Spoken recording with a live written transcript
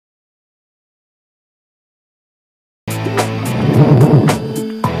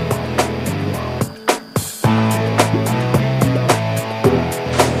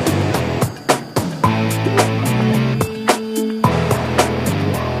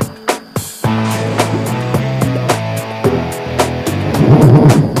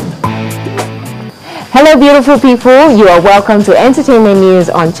Hello beautiful people, you are welcome to Entertainment News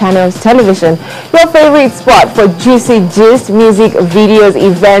on Channels Television, your favorite spot for juicy gist, music, videos,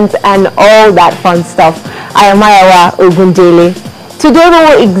 events and all that fun stuff. I am Mayawa Ogundele. Today we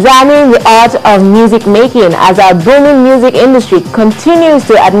will examine the art of music making as our booming music industry continues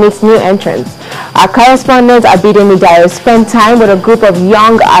to admit new entrants. Our correspondent Abidemi Dairo spent time with a group of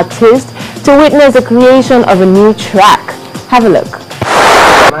young artists to witness the creation of a new track. Have a look.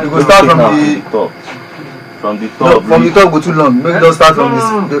 You go start from the top. From the top. No, from the top go too long. Maybe don't start from this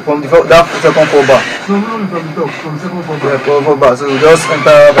from the that second four bar. No, from the top, from the second four bar. Yeah, four bar. So we just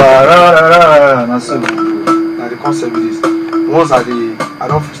enter bar. And so now the concept is this. Once I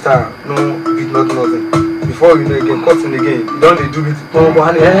don't freestyle, no beat, nothing. Before you know again, cutting again. You don't do it.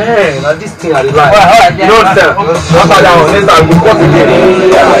 Hey, now this thing I like. You don't understand. After that one, next time we cut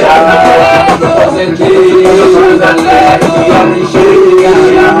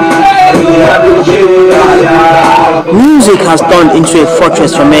Music has turned into a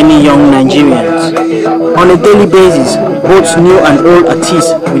fortress for many young Nigerians. On a daily basis, both new and old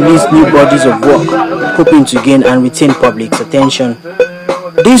artists release new bodies of work, hoping to gain and retain public's attention.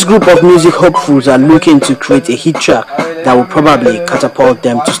 This group of music hopefuls are looking to create a hit track that will probably catapult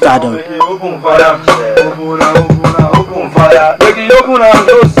them to stardom.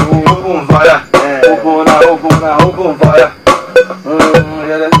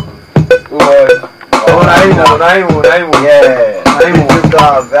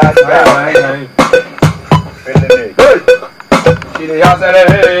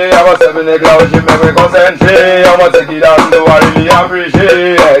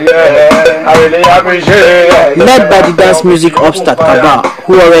 Led by the dance music upstart Kaba,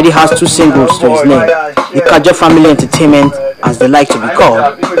 who already has 2 singles to his name, the Kaja Family Entertainment, as they like to be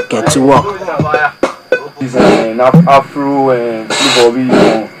called, get to work. Afro and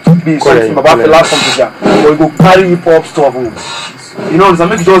be something about the last competition, or go carry hip hop stuff. You know, so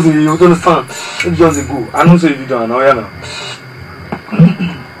make just you don't understand. Make just go. I don't say if you don't know, yeah, now.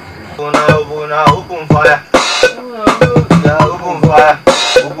 Open fire. Yeah, open fire.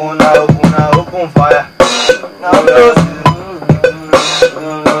 Open fire. Now just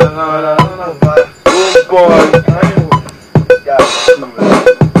oh boy.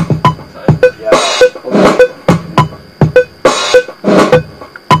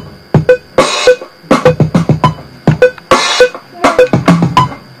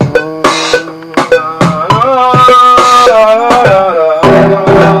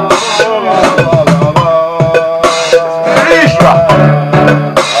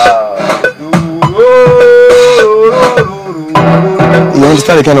 You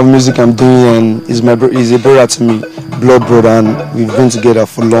understand the kind of music I'm doing, and he's a brother to me, blood brother, and we've been together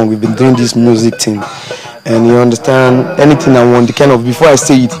for long. We've been doing this music thing, and you understand anything I want, the kind of, before I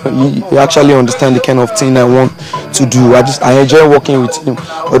say it, you actually understand the kind of thing I want to do. I enjoy working with him,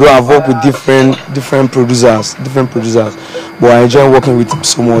 although I've worked with different producers, but I enjoy working with him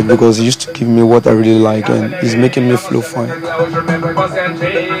so much because he used to give me what I really like, and he's making me flow fine.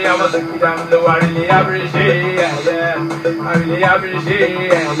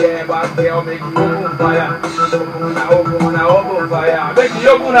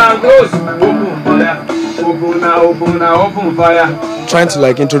 Trying to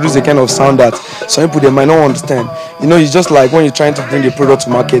like introduce a kind of sound that some people they might not understand. You know, it's just like when you're trying to bring a product to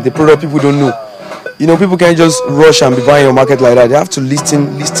market, the product people don't know. You know, people can't just rush and be buying your market like that. They have to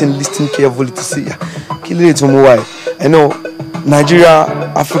listen carefully to see. I know Nigeria,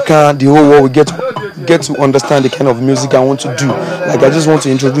 Africa, the whole world, we get to understand the kind of music I want to do. Like, I just want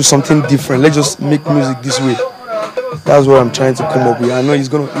to introduce something different. Let's just make music this way. That's what I'm trying to come up with. I know it's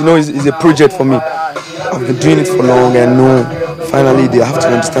a project for me. I've been doing it for long, and finally they have to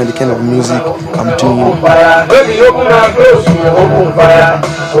understand the kind of music I'm doing.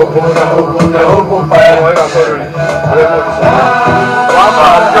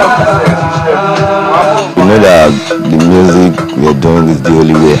 You know that the music we are doing is the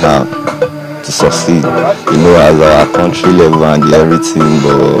only way how to succeed. You know, as our country level and everything,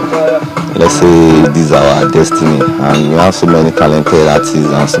 but let's say this is our destiny, and we have so many talented artists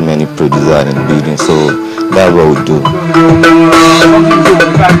and so many producers in the building, so that's what we do.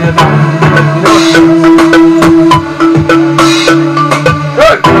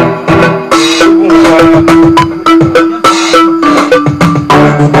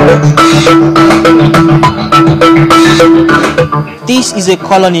 This is a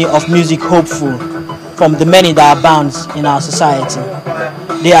colony of music hopeful from the many that abounds in our society.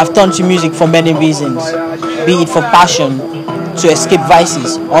 They have turned to music for many reasons, be it for passion, to escape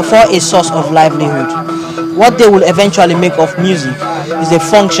vices, or for a source of livelihood. What they will eventually make of music is a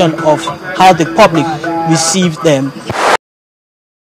function of how the public receives them